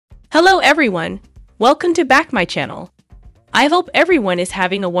Hello everyone! Welcome to back my channel. I hope everyone is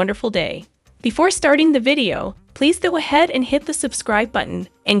having a wonderful day. Before starting the video, please go ahead and hit the subscribe button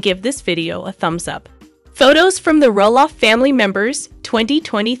and give this video a thumbs up. Photos from the Roloff family members'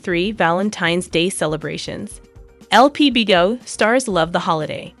 2023 Valentine's Day celebrations. LPBO stars love the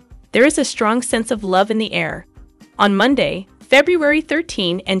holiday. There is a strong sense of love in the air. On Monday, February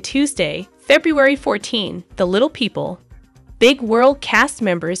 13 and Tuesday, February 14, the Little People, Big World cast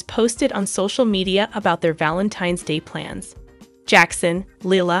members posted on social media about their Valentine's Day plans. Jackson,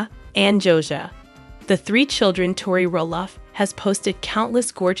 Lila, and Joja. The three children Tori Roloff has posted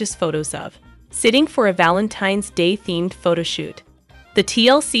countless gorgeous photos of, sitting for a Valentine's Day-themed photo shoot. The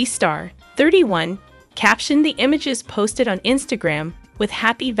TLC star, 31, captioned the images posted on Instagram with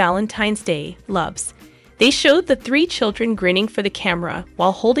Happy Valentine's Day, loves. They showed the three children grinning for the camera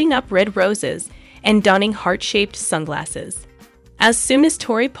while holding up red roses and donning heart-shaped sunglasses. As soon as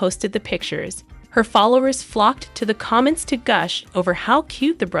Tori posted the pictures, her followers flocked to the comments to gush over how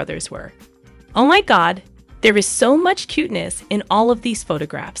cute the brothers were. "Oh my god, there is so much cuteness in all of these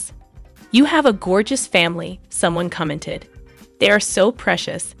photographs. You have a gorgeous family," someone commented. "They are so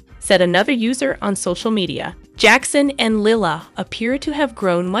precious," said another user on social media. Jackson and Lila appear to have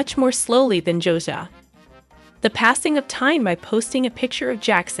grown much more slowly than Joja. The passing of time by posting a picture of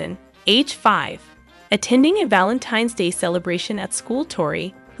Jackson, age 5, attending a Valentine's Day celebration at school.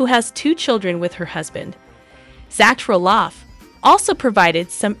 Tori, who has two children with her husband, Zach Roloff, also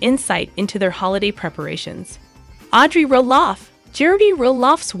provided some insight into their holiday preparations. Audrey Roloff, Jerry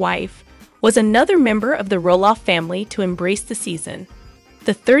Roloff's wife, was another member of the Roloff family to embrace the season.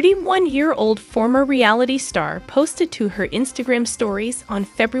 The 31-year-old former reality star posted to her Instagram stories on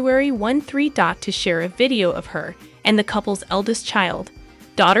February 13 to share a video of her and the couple's eldest child,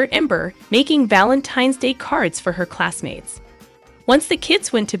 daughter Ember, making Valentine's Day cards for her classmates. Once the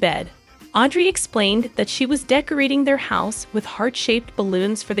kids went to bed, Audrey explained that she was decorating their house with heart-shaped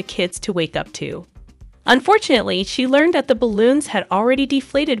balloons for the kids to wake up to. Unfortunately, she learned that the balloons had already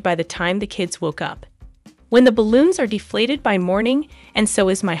deflated by the time the kids woke up. "When the balloons are deflated by morning, and so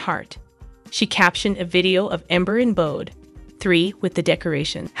is my heart." She captioned a video of Ember and Bode, 3, with the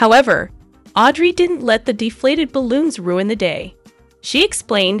decoration. However, Audrey didn't let the deflated balloons ruin the day. She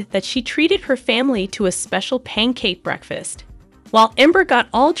explained that she treated her family to a special pancake breakfast, while Ember got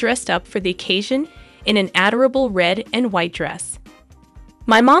all dressed up for the occasion in an adorable red and white dress.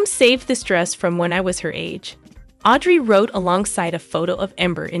 "My mom saved this dress from when I was her age," Audrey wrote alongside a photo of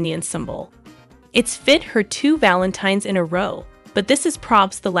Ember in the ensemble. "It's fit her 2 Valentines in a row, but this is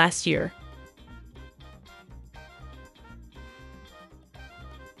probs the last year."